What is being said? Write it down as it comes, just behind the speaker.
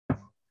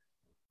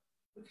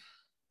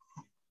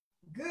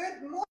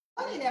Good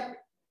morning, everyone.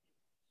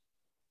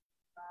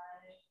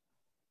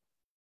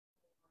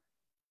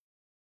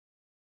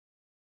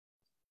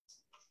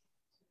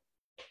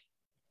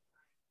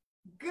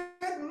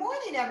 Good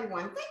morning,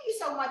 everyone. Thank you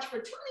so much for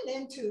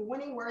tuning in to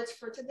Winning Words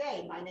for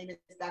Today. My name is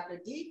Dr.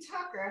 Dee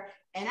Tucker,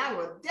 and I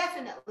will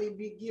definitely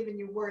be giving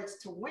you words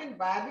to win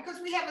by because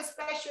we have a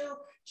special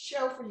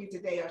show for you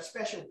today, or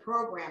special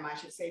program, I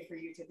should say, for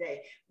you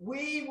today.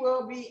 We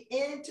will be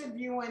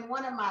interviewing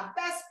one of my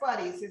best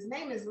buddies. His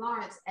name is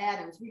Lawrence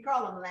Adams. We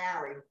call him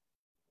Larry.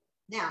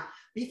 Now,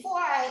 before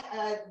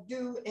I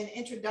do an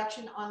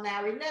introduction on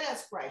Larry, let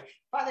us pray.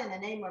 Father, in the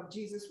name of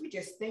Jesus, we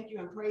just thank you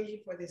and praise you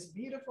for this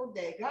beautiful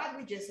day. God,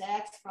 we just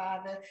ask,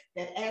 Father,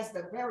 that as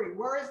the very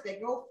words that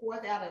go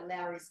forth out of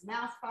Larry's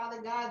mouth,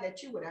 Father God,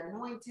 that you would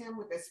anoint him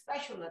with a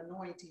special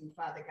anointing,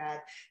 Father God,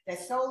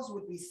 that souls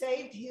would be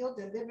saved, healed,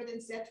 delivered,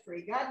 and set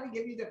free. God, we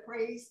give you the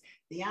praise,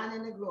 the honor,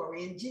 and the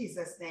glory. In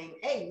Jesus' name,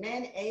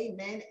 amen,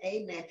 amen,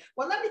 amen.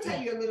 Well, let me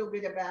tell you a little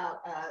bit about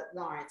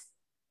Lawrence,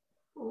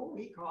 who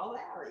we call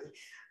Larry.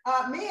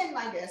 Me and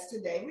my guest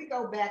today, we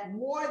go back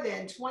more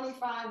than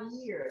 25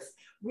 years.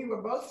 We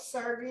were both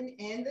serving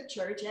in the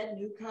church at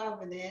New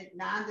Covenant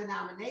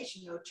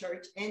non-denominational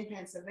church in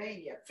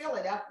Pennsylvania,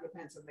 Philadelphia,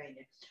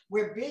 Pennsylvania,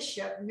 where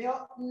Bishop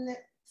Milton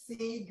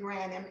C.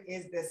 Granham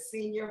is the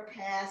senior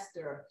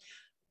pastor.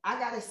 I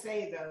got to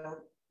say, though,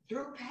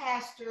 through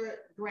Pastor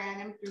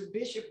Granham, through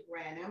Bishop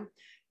Granham,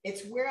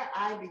 it's where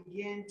I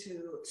begin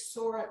to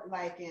soar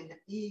like an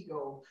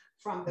eagle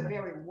from the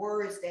very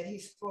words that he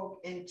spoke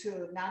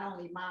into not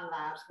only my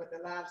lives, but the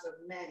lives of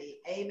many.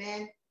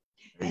 Amen.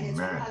 And it's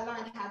where I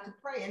learned how to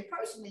pray and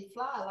personally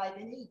fly like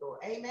an eagle.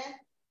 Amen.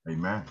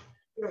 Amen.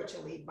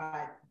 Spiritually,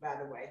 by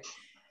the way.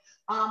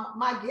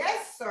 My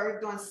guest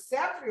served on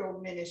several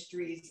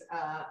ministries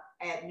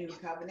at New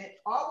Covenant,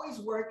 always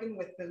working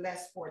with the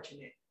less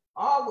fortunate.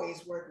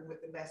 Always working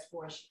with the less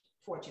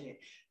fortunate.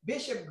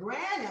 Bishop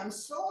Granham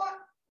saw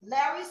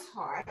Larry's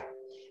heart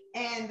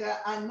and the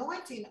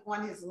anointing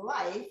on his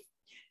life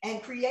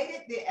and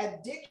created the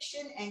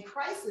Addiction and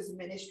Crisis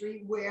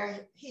Ministry,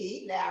 where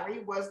he,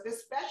 Larry, was the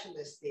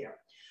specialist there.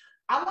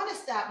 I want to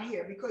stop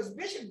here because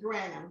Bishop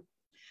Granham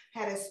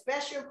had a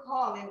special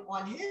calling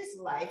on his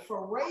life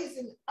for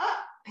raising up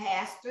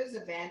pastors,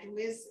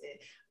 evangelists,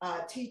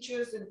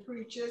 teachers, and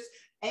preachers,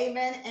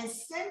 amen, and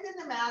sending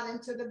them out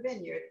into the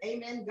vineyard,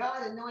 amen.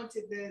 God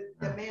anointed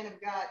the man of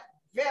God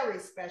very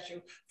special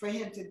for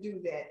him to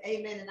do that.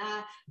 Amen. And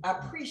I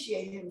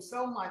appreciate him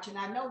so much. And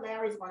I know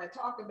Larry's going to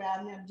talk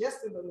about him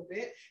just a little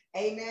bit.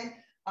 Amen.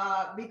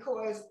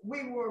 Because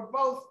we were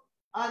both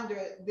under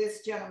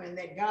this gentleman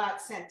that God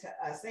sent to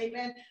us.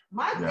 Amen.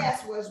 My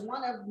guest was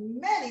one of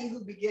many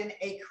who began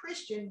a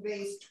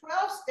Christian-based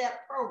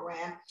 12-step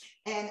program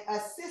and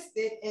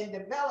assisted in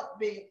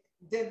developing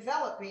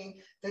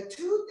the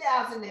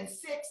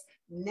 2006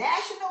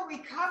 National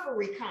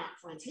Recovery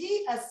Conference.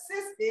 He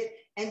assisted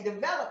in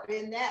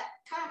developing that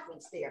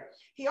conference there.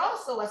 He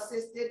also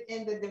assisted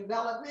in the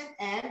development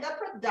and the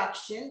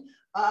production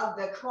of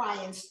the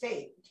Crying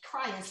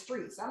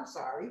Streets.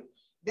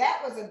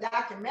 That was a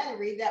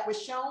documentary that was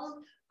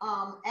shown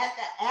at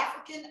the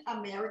African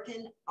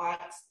American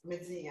Arts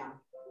Museum.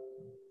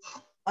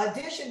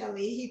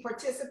 Additionally, he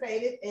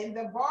participated in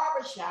the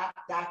Barbershop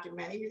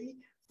documentary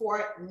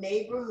for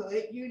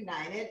Neighborhood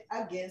United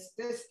Against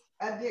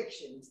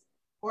Addictions.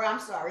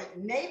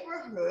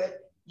 Neighborhood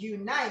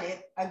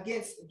United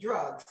Against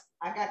Drugs.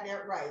 I got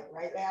that right,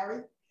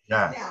 Larry?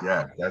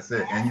 Yeah, that's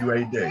it.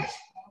 NUAD.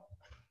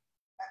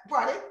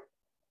 Pardon?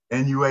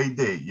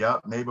 NUAD,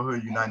 yep,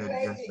 Neighborhood United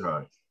Against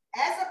Drugs.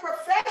 As a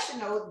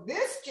professional,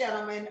 this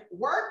gentleman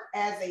worked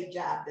as a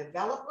job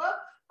developer,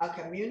 a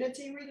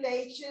community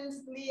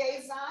relations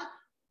liaison,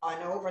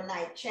 an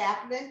overnight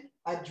chaplain,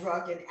 a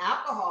drug and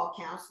alcohol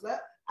counselor,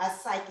 a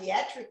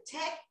psychiatric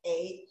tech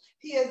aide.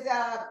 He is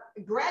a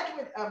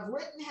graduate of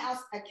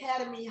Rittenhouse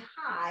Academy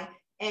High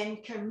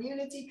and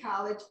Community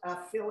College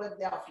of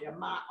Philadelphia,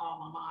 my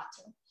alma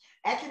mater.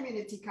 At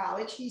Community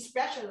College, he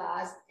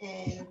specialized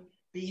in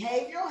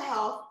behavioral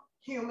health,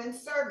 human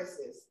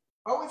services.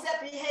 Or was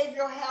that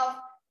behavioral health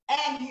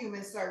and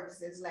human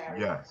services,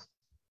 Larry?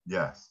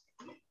 Yes.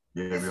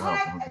 His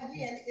heart,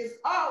 again, is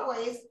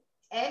always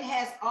and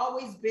has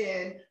always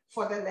been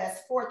for the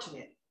less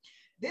fortunate.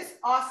 This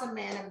awesome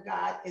man of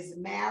God is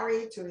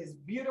married to his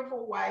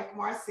beautiful wife,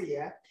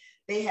 Marcia.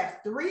 They have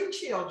 3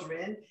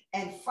 children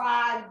and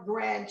 5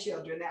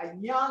 grandchildren, a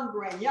young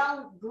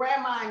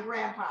grandma and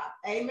grandpa.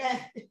 Amen.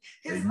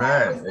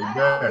 Amen.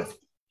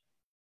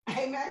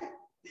 Amen.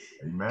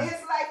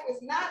 His life was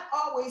not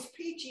always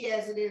peachy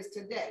as it is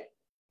today.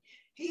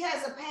 He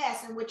has a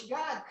past in which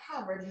God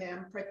covered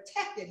him,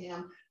 protected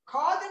him,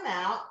 called him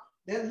out,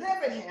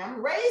 delivered him,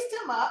 raised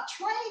him up,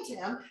 trained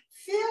him,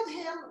 filled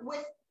him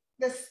with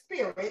the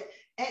Spirit,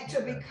 and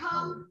to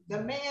become the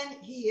man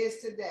he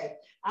is today.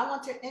 I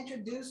want to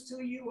introduce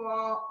to you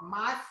all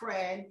my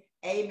friend,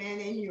 amen,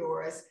 and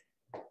yours,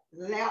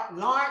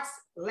 Lawrence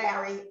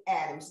Larry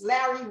Adams.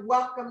 Larry,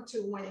 welcome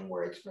to Winning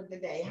Words for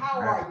Today. How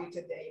are you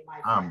today, my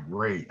friend? I'm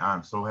great.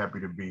 I'm so happy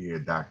to be here,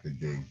 Dr.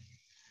 D.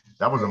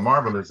 That was a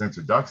marvelous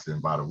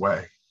introduction, by the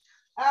way.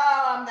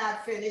 Oh, I'm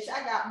not finished.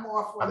 I got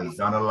more for you. I've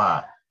done a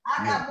lot.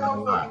 I got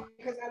more for you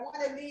because I want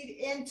to lead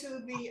into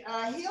the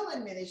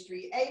healing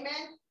ministry.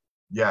 Amen.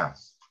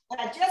 Yes. But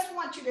I just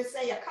want you to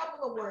say a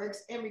couple of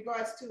words in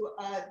regards to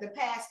the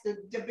pastor,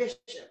 the bishop.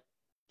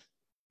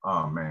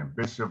 Oh man,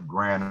 Bishop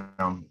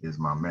Granum is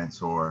my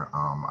mentor.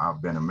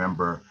 I've been a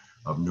member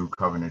of New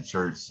Covenant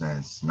Church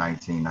since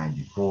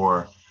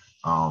 1994.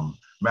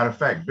 Matter of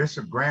fact,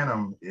 Bishop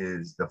Granum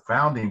is the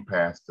founding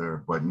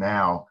pastor, but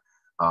now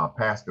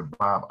Pastor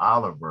Bob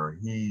Oliver,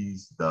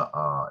 he's the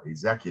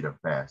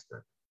executive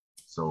pastor.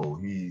 So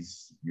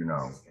he's,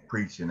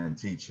 preaching and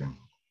teaching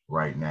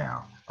right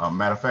now.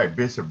 Matter of fact,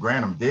 Bishop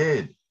Granum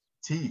did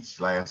teach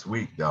last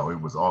week, though. It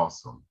was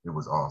awesome. It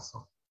was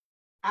awesome.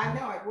 I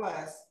know it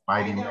was.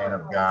 Mighty man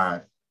of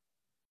God.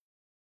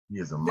 He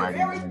is a mighty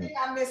man. The very thing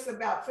I miss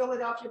about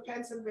Philadelphia,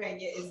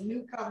 Pennsylvania is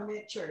New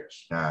Covenant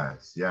Church.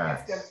 Yes,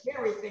 yes. That's the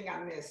very thing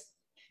I miss.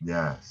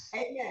 Yes.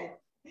 Amen.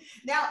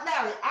 Now,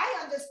 Larry, I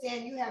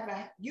understand you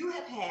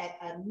have had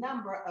a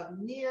number of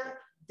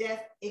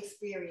near-death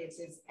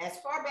experiences as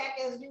far back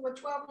as you were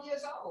 12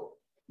 years old.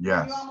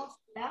 Yes. You almost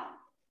now?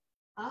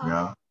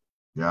 Yeah.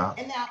 Yeah.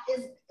 And now,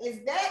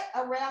 is that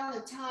around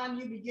the time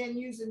you began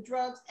using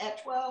drugs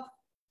at 12?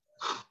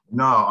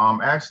 No,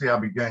 actually, I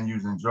began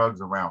using drugs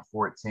around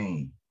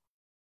 14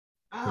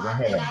 because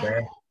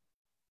I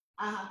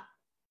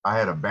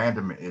had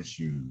abandonment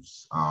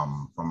issues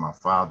from my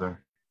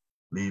father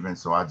leaving,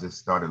 so I just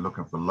started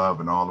looking for love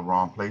in all the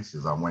wrong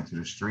places. I went to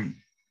the street,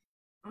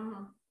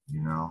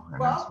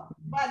 Well,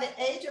 by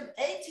the age of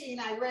 18,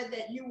 I read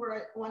that you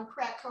were on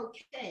crack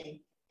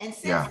cocaine, and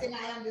since then,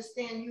 I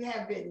understand you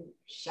have been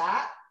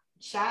shot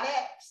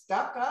at,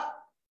 stuck up,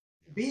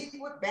 beat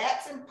with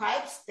bats and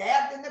pipes,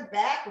 stabbed in the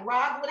back,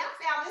 robbed. When I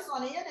found this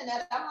on the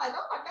internet, I'm like,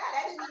 oh my God,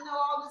 I didn't even know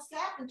all this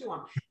happened to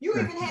him. You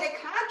even had a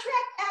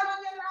contract out on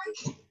your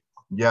life?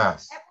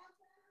 Yes.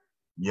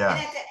 Yeah.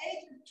 And at the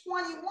age of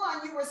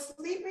 21, you were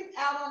sleeping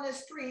out on the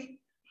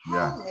street,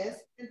 homeless,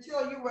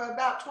 until you were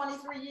about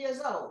 23 years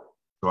old.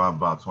 So I'm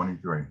about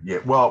 23. Yeah.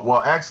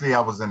 Well, actually,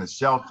 I was in a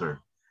shelter,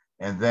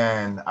 and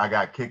then I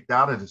got kicked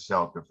out of the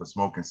shelter for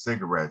smoking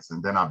cigarettes,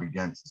 and then I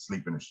began to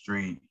sleep in the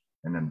street.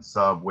 And then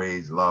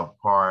subways, Love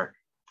Park,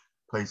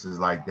 places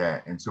like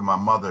that. And so my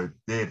mother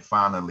did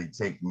finally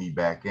take me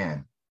back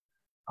in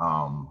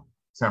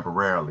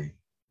temporarily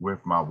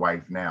with my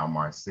wife now,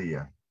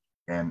 Marcia,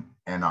 and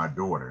our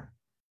daughter.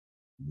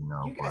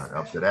 But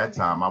up to that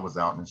time, I was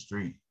out in the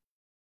street.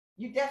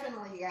 You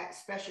definitely got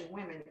special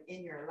women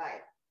in your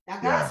life.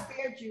 Now, God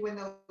spared you in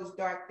those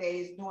dark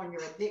days during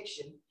your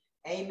addiction.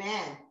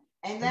 Amen.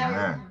 And now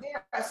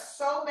there are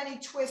so many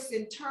twists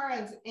and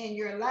turns in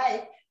your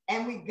life.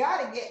 And we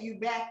got to get you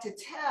back to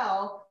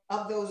tell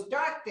of those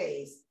dark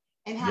days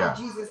and how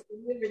Jesus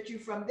delivered you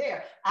from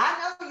there.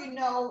 I know you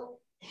know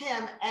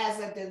him as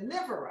a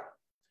deliverer.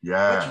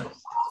 Yeah. But you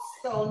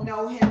also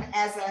know him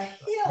as a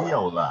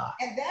healer.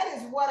 And that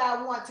is what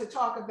I want to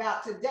talk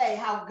about today,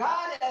 how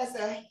God as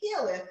a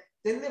healer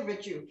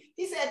delivered you.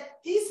 He said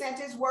he sent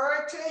his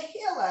word to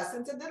heal us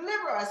and to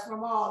deliver us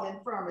from all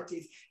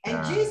infirmities.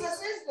 And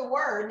Jesus is the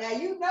word. Now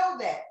you know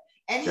that.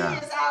 And he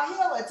is our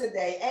healer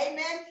today.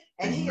 Amen.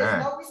 And he is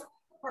no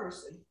respectful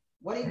person.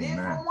 What he did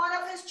for one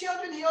of his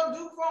children, he'll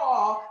do for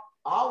all.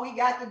 All we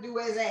got to do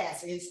is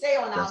ask and stay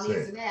on our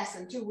knees and ask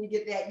until we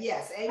get that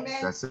yes.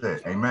 Amen. That's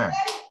it. Amen.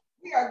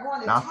 We are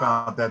going to I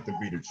found that to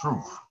be the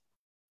truth.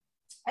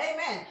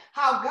 Amen.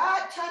 How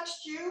God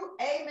touched you,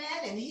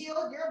 amen, and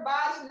healed your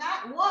body,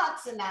 not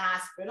once in the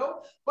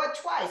hospital, but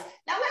twice.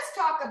 Now let's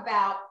talk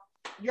about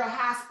your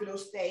hospital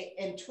stay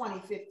in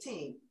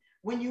 2015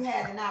 when you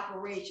had an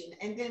operation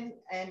and then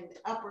an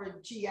upper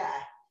GI.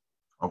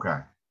 Okay.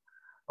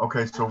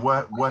 So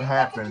what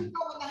happened? What did you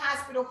go in the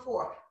hospital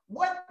for?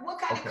 What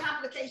kind of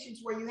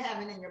complications were you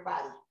having in your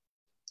body?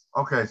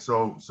 Okay,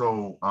 so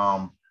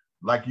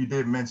like you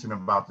did mention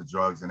about the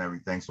drugs and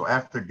everything. So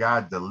after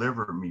God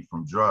delivered me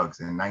from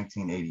drugs in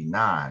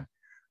 1989,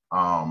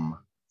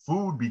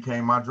 food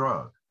became my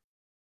drug.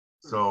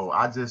 So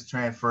I just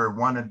transferred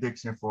one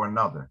addiction for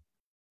another.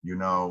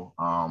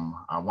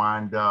 I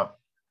wind up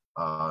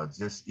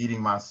just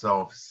eating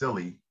myself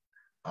silly.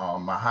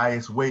 My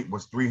highest weight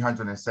was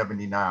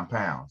 379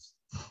 pounds.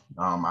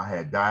 I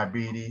had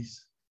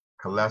diabetes,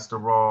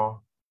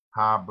 cholesterol,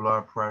 high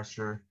blood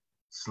pressure,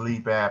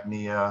 sleep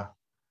apnea.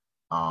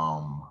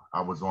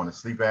 I was on a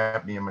sleep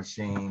apnea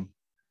machine.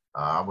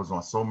 I was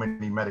on so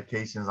many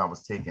medications. I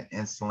was taking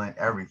insulin,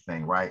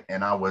 everything, right?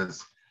 And I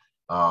was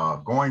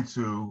going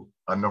to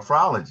a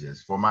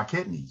nephrologist for my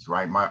kidneys,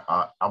 right?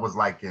 I was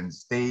like in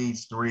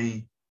stage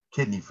 3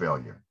 kidney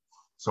failure.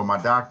 So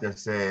my doctor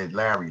said,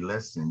 Larry,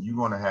 listen, you're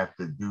going to have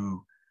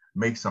to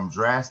make some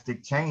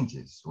drastic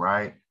changes,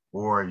 right?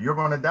 Or you're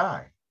going to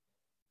die.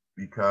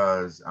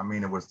 Because,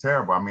 it was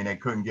terrible. They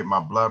couldn't get my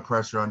blood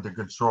pressure under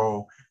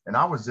control. And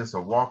I was just a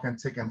walking,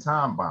 ticking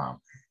time bomb.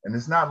 And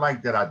it's not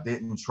like that I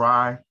did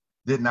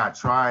not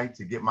try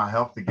to get my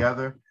health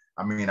together.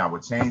 I mean, I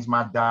would change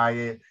my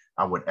diet,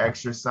 I would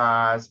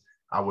exercise,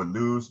 I would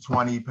lose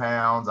 20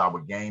 pounds, I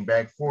would gain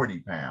back 40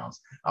 pounds.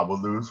 I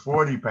would lose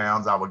 40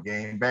 pounds, I would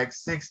gain back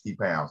 60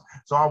 pounds.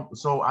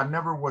 So I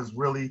never was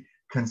really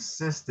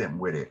consistent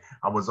with it.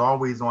 I was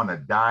always on a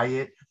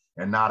diet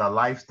and not a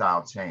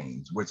lifestyle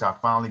change, which I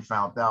finally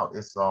found out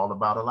it's all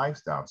about a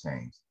lifestyle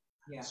change.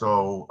 Yeah.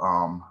 So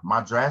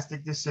my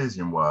drastic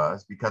decision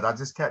was, because I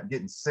just kept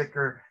getting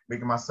sicker,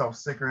 making myself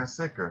sicker and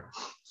sicker.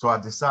 So I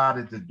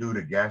decided to do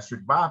the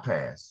gastric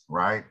bypass,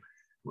 right?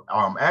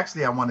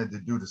 Actually, I wanted to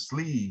do the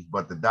sleeve,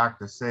 but the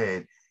doctor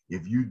said,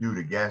 if you do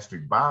the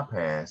gastric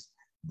bypass,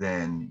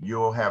 then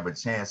you'll have a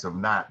chance of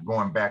not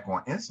going back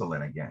on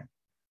insulin again.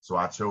 So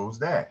I chose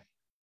that.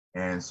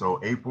 And so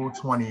April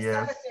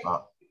 20th.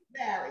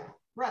 Barry,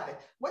 brother,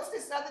 what's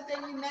this other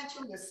thing you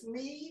mentioned, the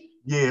sleeve?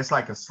 Yeah, it's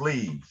like a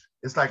sleeve.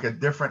 It's like a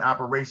different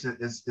operation.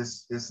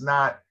 It's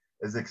not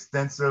as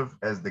extensive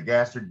as the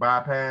gastric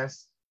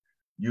bypass,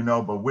 you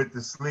know, but with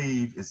the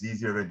sleeve, it's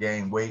easier to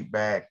gain weight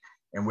back.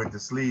 And with the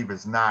sleeve,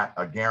 it's not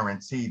a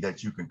guarantee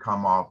that you can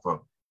come off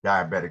of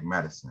diabetic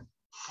medicine,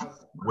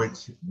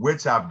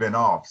 which I've been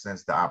off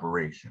since the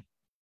operation.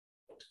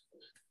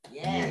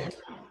 Yeah.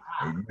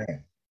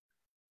 Amen.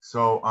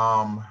 So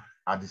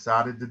I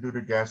decided to do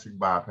the gastric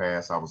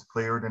bypass. I was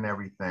cleared and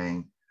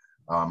everything.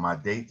 My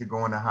date to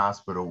go in the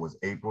hospital was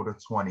April the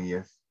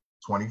 20th,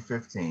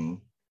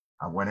 2015.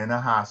 I went in the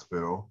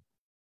hospital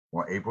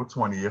on April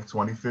 20th,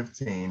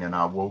 2015, and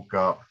I woke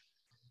up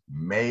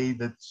May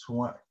the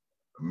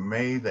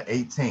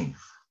 18th,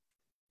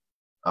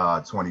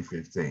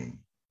 2015.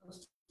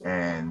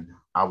 And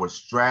I was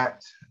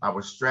strapped, it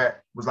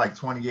was like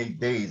 28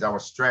 days. I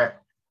was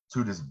strapped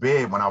to this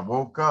bed. When I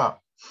woke up,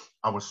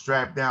 I was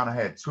strapped down. I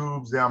had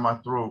tubes down my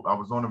throat. I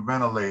was on a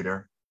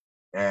ventilator,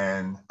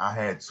 and I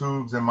had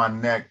tubes in my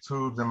neck,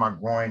 tubes in my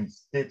groin,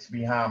 stitched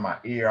behind my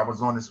ear. I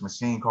was on this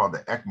machine called the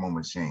ECMO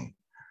machine.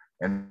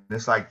 And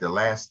it's like the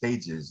last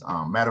stages.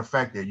 Matter of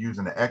fact, they're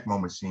using the ECMO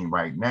machine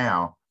right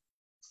now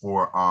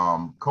for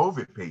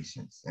COVID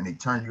patients, and they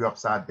turn you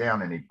upside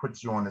down and they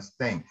put you on this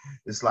thing.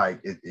 It's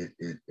like it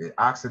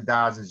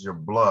oxidizes your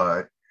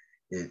blood.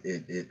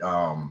 It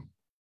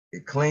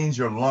cleans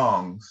your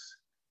lungs.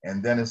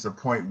 And then it's a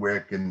point where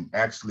it can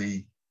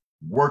actually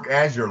work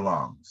as your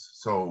lungs.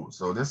 So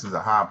this is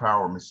a high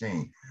power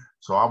machine.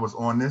 So I was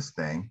on this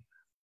thing,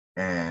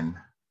 and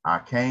I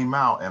came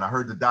out, and I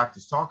heard the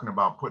doctors talking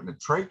about putting a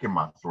trach in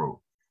my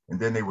throat. And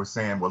then they were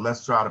saying, well,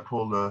 let's try to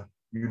pull the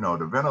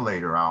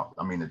ventilator out,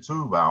 the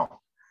tube out,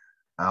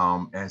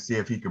 and see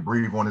if he could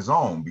breathe on his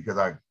own, because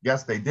I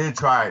guess they did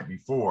try it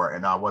before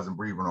and I wasn't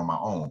breathing on my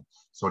own.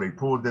 So they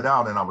pulled it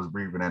out and I was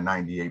breathing at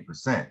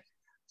 98%.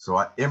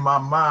 So in my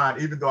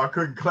mind, even though I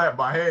couldn't clap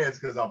my hands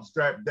because I'm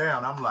strapped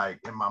down, I'm like,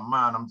 in my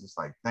mind, I'm just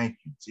like, thank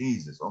you,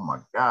 Jesus. Oh my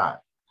God.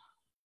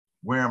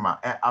 Where am I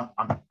at?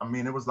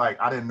 It was like,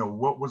 I didn't know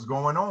what was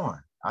going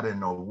on. I didn't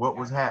know what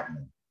was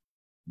happening.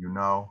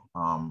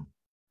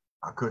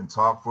 I couldn't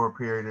talk for a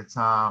period of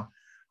time.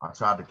 I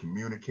tried to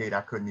communicate.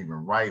 I couldn't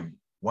even write.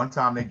 One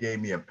time they gave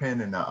me a pen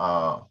and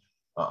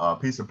a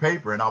piece of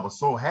paper, and I was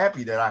so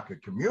happy that I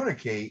could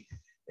communicate.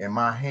 And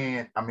my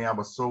hand, I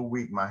was so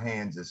weak, my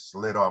hand just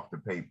slid off the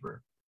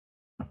paper.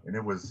 And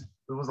it was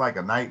like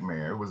a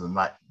nightmare. It was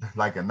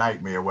like a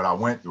nightmare what I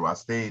went through. I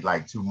stayed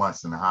like 2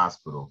 months in the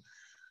hospital.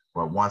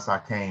 But once I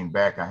came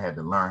back, I had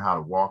to learn how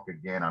to walk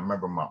again. I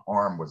remember my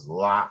arm was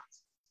locked.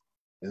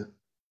 It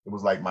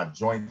was like my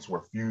joints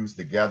were fused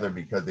together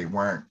because they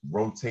weren't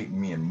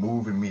rotating me and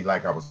moving me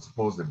like I was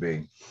supposed to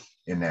be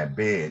in that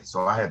bed.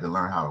 So I had to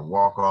learn how to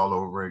walk all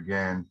over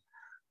again.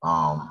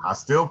 I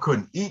still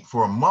couldn't eat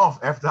for a month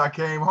after I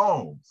came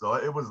home. So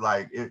it was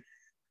like,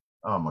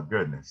 oh my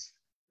goodness.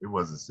 It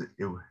was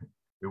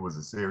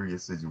a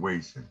serious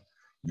situation.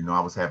 I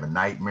was having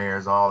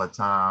nightmares all the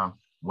time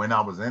when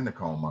I was in the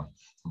coma.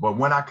 But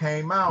when I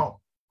came out,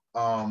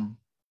 I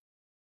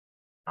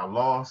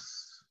lost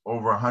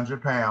over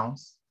 100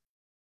 pounds.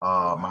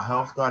 My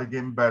health started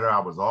getting better.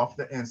 I was off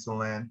the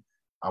insulin.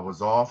 I was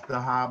off the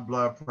high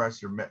blood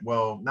pressure.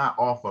 Well, not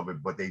off of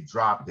it, but they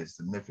dropped it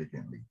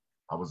significantly.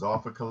 I was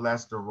off of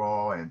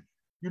cholesterol and,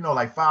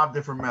 like 5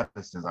 different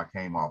medicines I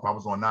came off. I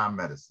was on 9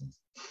 medicines.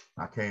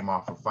 I came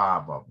off of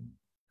 5 of them.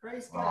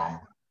 Praise God.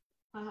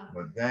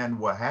 But then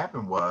what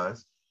happened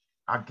was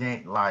I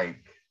gained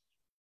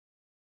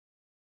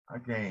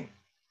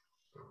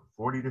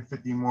 40 to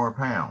 50 more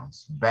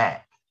pounds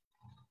back,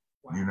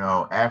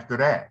 after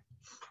that.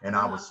 And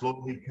I was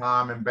slowly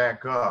climbing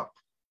back up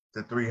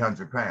to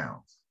 300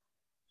 pounds,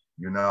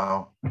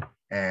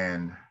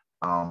 and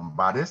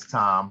by this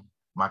time,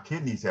 my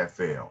kidneys had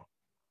failed,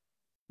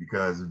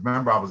 because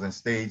remember I was in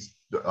stage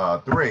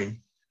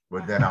 3,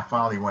 but then I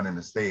finally went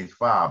into stage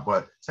 5.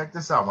 But check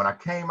this out. When I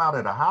came out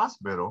of the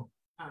hospital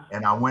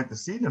and I went to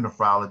see the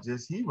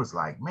nephrologist, he was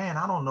like, man,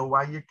 I don't know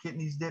why your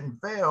kidneys didn't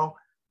fail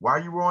while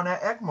you were on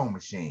that ECMO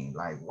machine.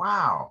 Like,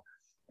 wow.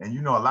 And,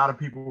 a lot of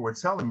people were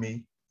telling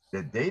me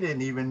that they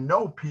didn't even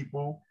know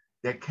people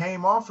that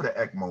came off of the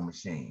ECMO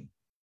machine.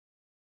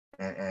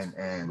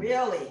 and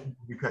really,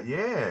 because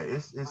yeah,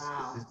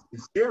 wow,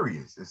 it's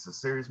serious. It's a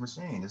serious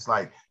machine. It's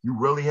like you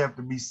really have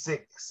to be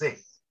sick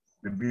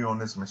to be on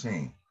this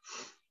machine.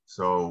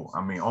 So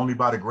I mean, only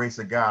by the grace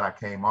of God I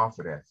came off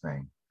of that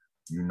thing,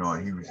 you know,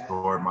 and He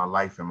restored my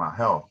life and my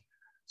health.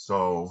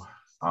 So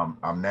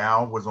I'm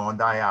now was on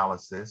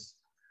dialysis,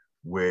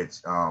 which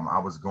I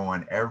was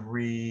going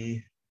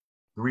every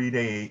 3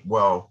 days,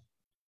 well,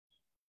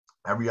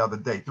 every other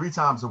day, 3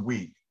 times a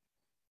week,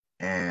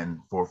 and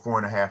for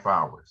 4.5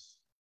 hours,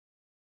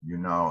 you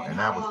know, and and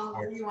how that was, long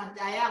were you on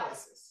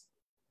dialysis?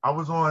 I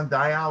was on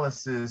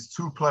dialysis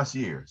 2+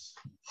 years,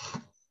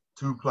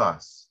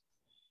 2+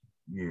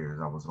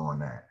 years I was on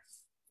that.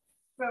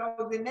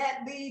 So then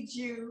that leads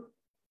you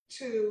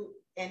to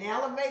an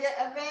elevator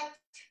event?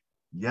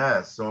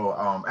 Yes. So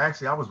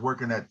actually I was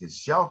working at the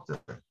shelter,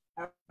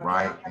 Okay.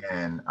 right?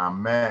 And I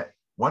met,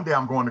 one day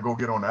I'm going to go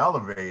get on the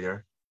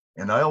elevator,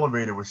 and the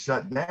elevator was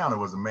shut down. There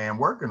was a man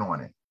working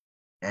on it.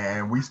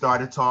 And we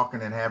started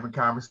talking and having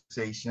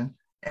conversation.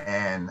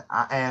 And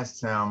I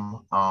asked him,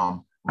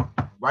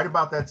 right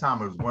about that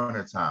time, it was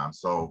winter time.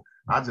 So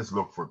I just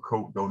looked for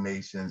coat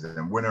donations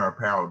and winter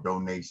apparel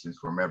donations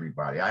from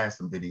everybody. I asked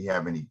him, did he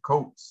have any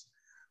coats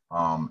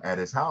at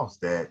his house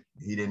that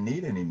he didn't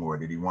need anymore,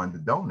 that he wanted to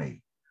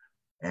donate?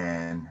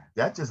 And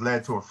that just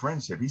led to a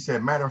friendship. He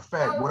said, matter of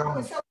fact, so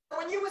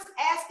when you was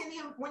asking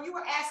him, when you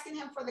were asking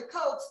him for the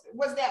coats,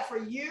 was that for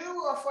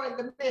you or for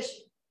the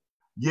mission?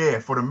 Yeah,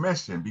 for the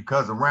mission,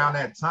 because around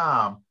that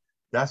time,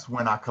 that's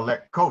when I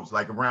collect coats,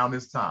 like around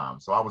this time.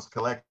 So I was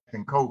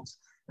collecting coats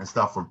and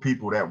stuff from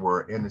people that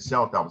were in the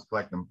shelter. I was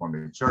collecting them from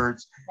the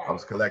church. Right. I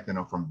was collecting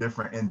them from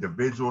different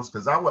individuals,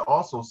 because I would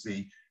also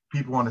see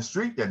people on the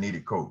street that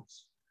needed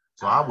coats.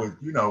 So I would,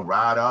 you know,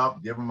 ride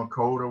up, give them a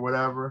coat or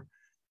whatever.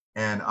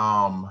 And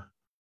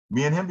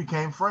me and him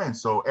became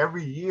friends. So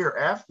every year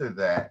after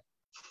that,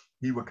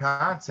 he would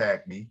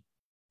contact me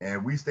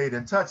and we stayed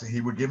in touch, and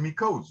he would give me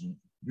coats.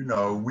 You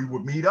know, we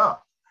would meet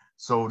up.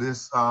 So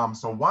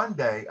so one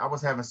day I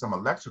was having some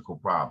electrical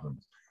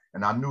problems,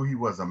 and I knew he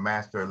was a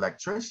master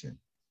electrician.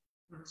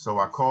 So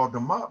I called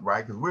him up,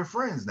 right? Because we're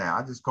friends now.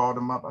 I just called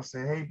him up. I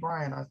said, hey,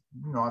 Brian,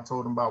 I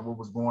told him about what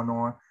was going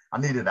on. I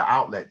needed an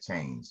outlet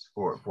change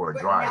for a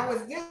dryer. Now,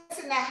 was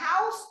this in the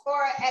house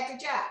or at the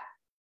job?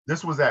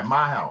 This was at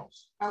my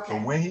house. Okay. So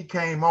when he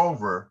came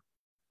over,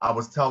 I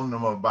was telling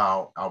him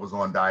about, I was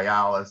on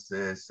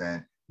dialysis,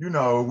 and, you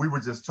know, we were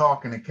just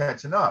talking and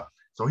catching up.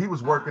 So he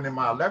was working in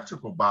my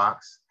electrical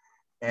box,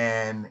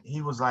 and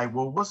he was like,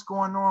 well, what's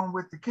going on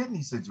with the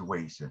kidney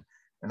situation?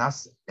 And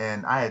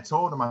I had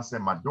told him, I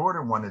said, my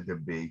daughter wanted to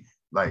be,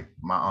 like,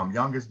 my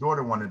youngest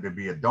daughter wanted to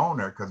be a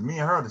donor, because me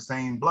and her are the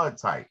same blood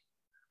type.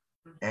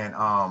 And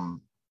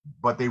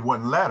but they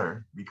wouldn't let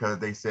her because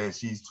they said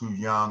she's too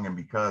young, and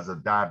because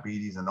of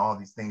diabetes and all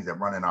these things that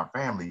run in our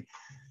family,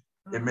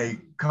 it may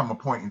come a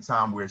point in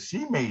time where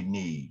she may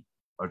need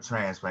a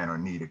transplant or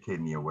need a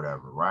kidney or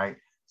whatever, right?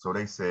 So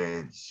they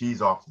said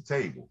she's off the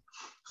table.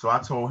 So I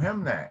told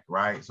him that,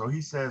 right? So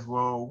he says,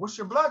 well, what's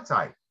your blood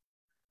type?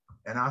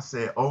 And I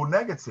said, O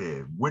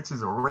negative, which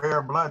is a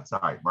rare blood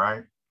type,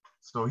 right?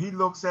 So he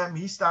looks at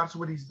me, he stops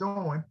what he's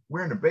doing.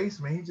 We're in the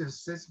basement. He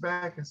just sits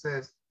back and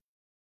says,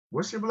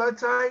 what's your blood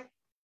type?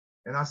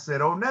 And I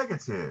said, O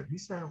negative. He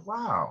said,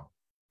 wow,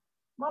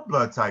 my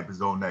blood type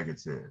is O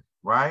negative,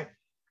 right?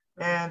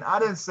 And I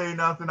didn't say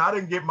nothing. I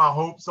didn't get my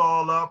hopes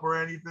all up or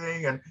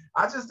anything. And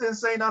I just didn't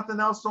say nothing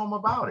else to him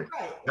about it.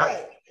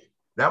 Right.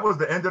 That was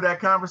the end of that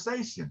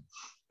conversation.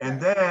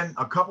 And then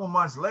a couple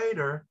months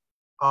later,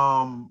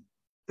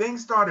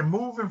 things started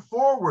moving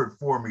forward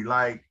for me.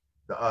 Like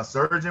the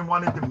surgeon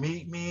wanted to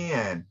meet me,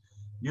 and,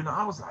 you know,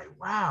 I was like,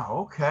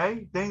 wow,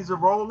 okay, things are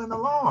rolling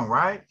along,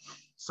 right?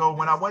 So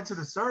when I went to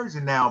the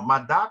surgeon, now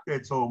my doctor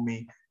told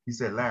me, he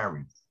said,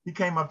 Larry, he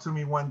came up to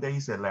me one day, he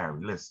said,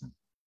 Larry, listen,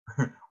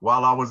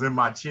 while I was in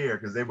my chair,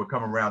 because they would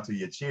come around to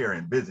your chair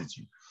and visit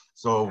you.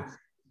 So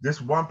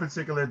this one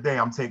particular day,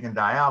 I'm taking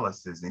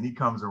dialysis, and he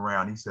comes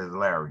around, he says,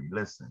 Larry,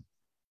 listen,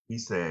 he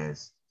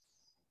says,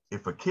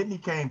 if a kidney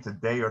came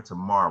today or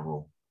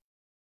tomorrow,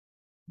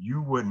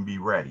 you wouldn't be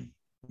ready.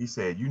 He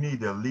said, you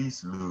need to at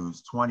least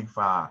lose 20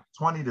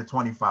 to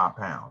 25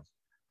 pounds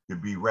to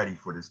be ready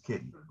for this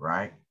kidney,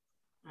 right?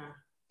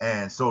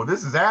 And so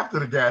this is after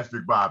the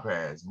gastric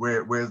bypass,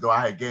 whereas though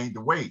I had gained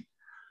the weight.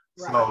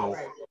 So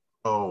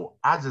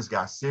I just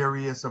got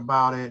serious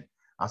about it.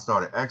 I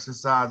started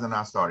exercising.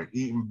 I started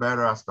eating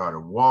better. I started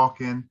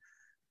walking,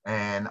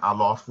 and I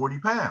lost 40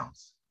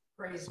 pounds.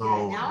 Praise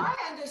God. Now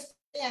I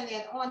understand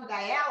that on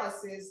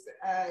dialysis,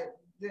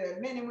 the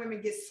men and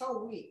women get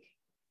so weak.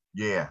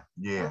 Yeah.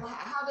 So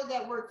how did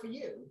that work for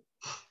you?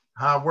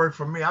 How it worked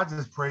for me, I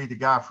just prayed to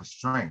God for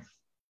strength.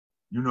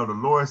 You know, the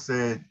Lord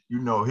said, you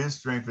know, his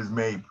strength is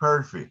made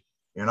perfect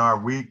in our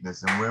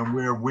weakness. And when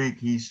we're weak,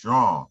 he's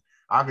strong.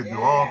 I can do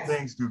all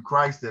things through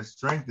Christ that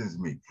strengthens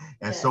me.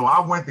 And so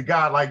I went to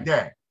God like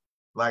that.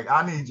 Like,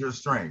 I need your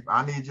strength.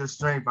 I need your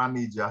strength. I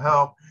need your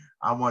help.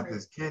 I want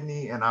this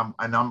kidney, and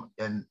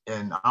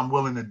I'm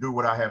willing to do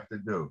what I have to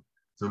do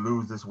to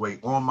lose this weight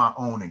on my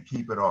own and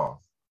keep it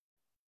off.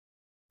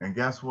 And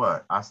guess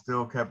what? I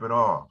still kept it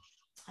off.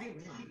 Amen.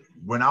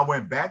 When I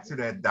went back to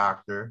that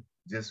doctor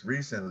just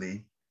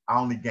recently, I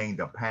only gained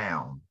a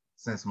pound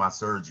since my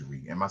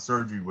surgery. And my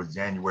surgery was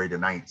January the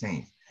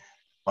 19th.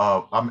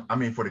 I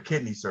mean, for the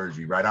kidney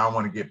surgery, right? I don't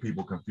want to get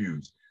people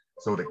confused.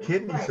 So the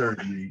kidney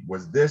surgery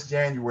was this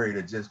January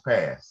that just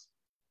passed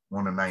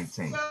on the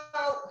 19th.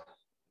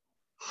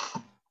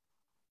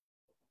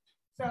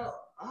 So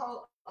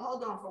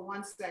hold on for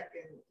 1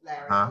 second,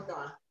 Larry. Hold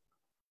on.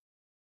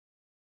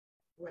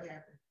 What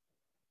happened?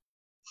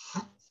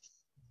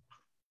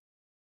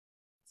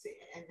 See,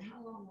 and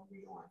how long are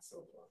we on so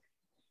far?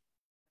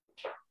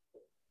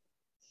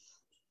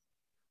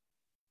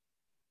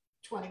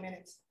 20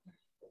 minutes?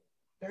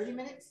 30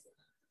 minutes?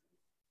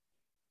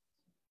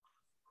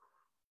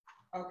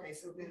 Okay,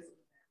 so this,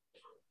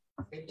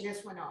 it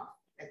just went off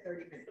at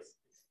 30 minutes.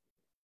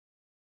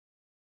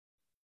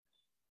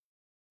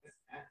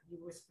 You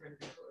whispering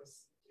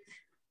because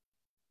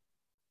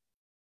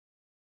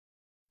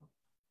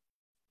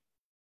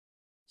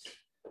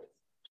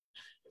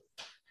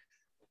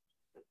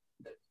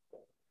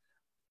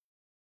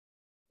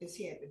is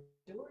he at the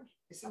door?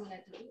 Is someone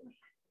at the door?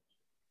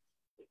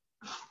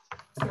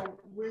 So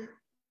we're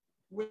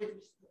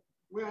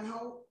on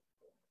hold.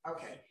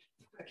 Okay.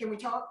 Can we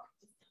talk?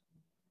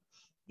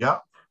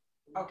 Yep.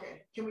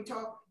 Okay. Can we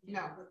talk?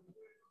 No.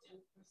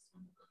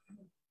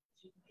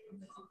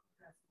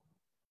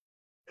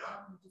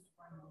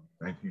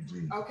 Thank you,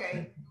 Jesus.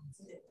 Okay.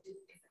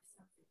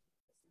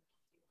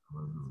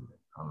 Hallelujah.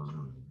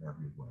 Hallelujah. Have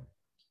your way.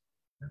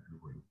 Have your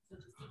way.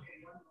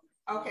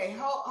 Okay.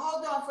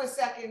 Hold on for a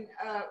second,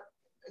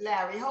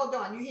 Larry. Hold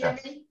on. You hear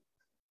me?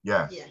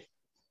 Yes. Yeah.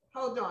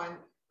 Hold on.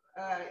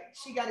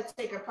 She got to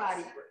take her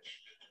potty break.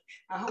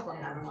 I hope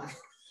I'm not on.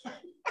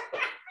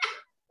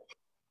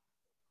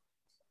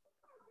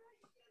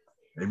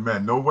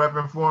 Amen. No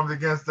weapon formed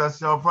against us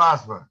shall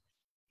prosper.